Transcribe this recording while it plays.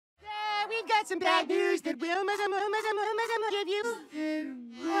we've got some bad news that we'll give you.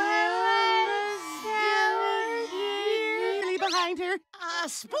 Behind her.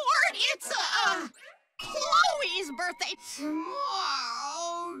 Sport, it's, Chloe's birthday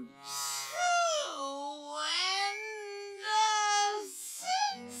tomorrow, too, and,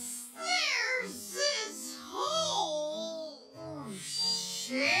 since there's this whole sharing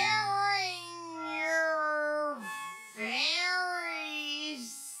your fairies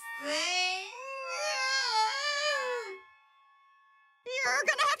thing, you're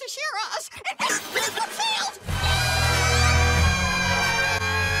gonna have to share us, and this one failed!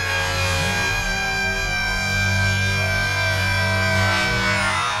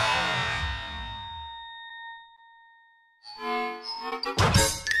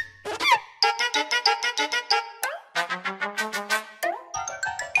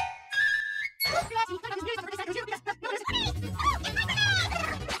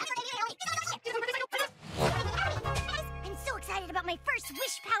 I'm so excited about my first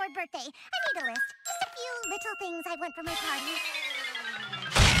wish-powered birthday. I made a list. Just a few little things I want for my party.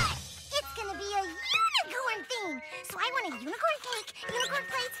 It's gonna be a unicorn theme. So I want a unicorn cake, unicorn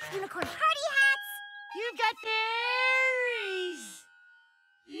plates, unicorn party hats. You've got fairies.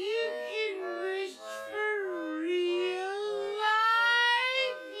 You can wish for real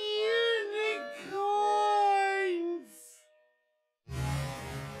life unicorns.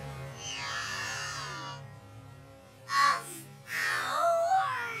 Of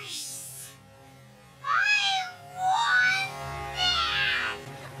course. I want that.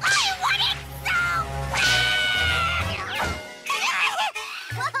 I want it so bad.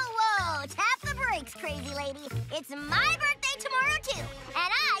 Whoa, tap the brakes, crazy lady. It's my birthday tomorrow too,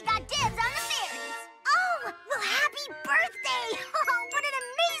 and I got dibs on the fairies. Oh, well, happy birthday! Oh, what an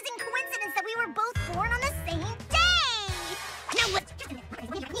amazing coincidence that we were both born on the same day. Now let's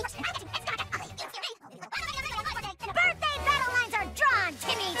birthday battle lines are drawn,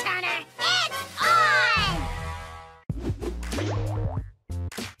 Timmy Turner. It's on!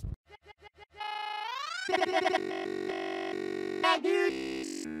 Bad news.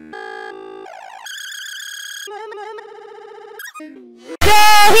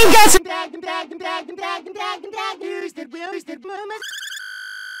 We've got some bad news that will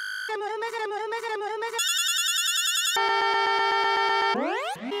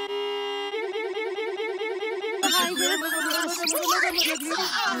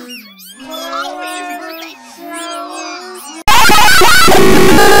Chloe's birthday.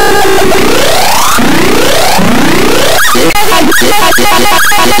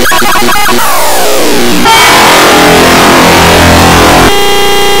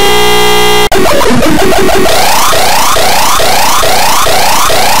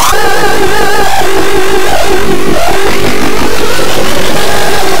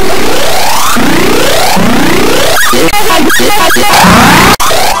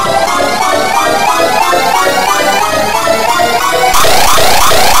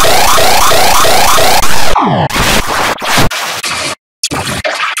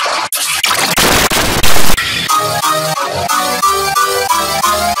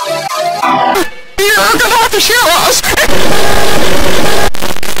 You're gonna have to share us!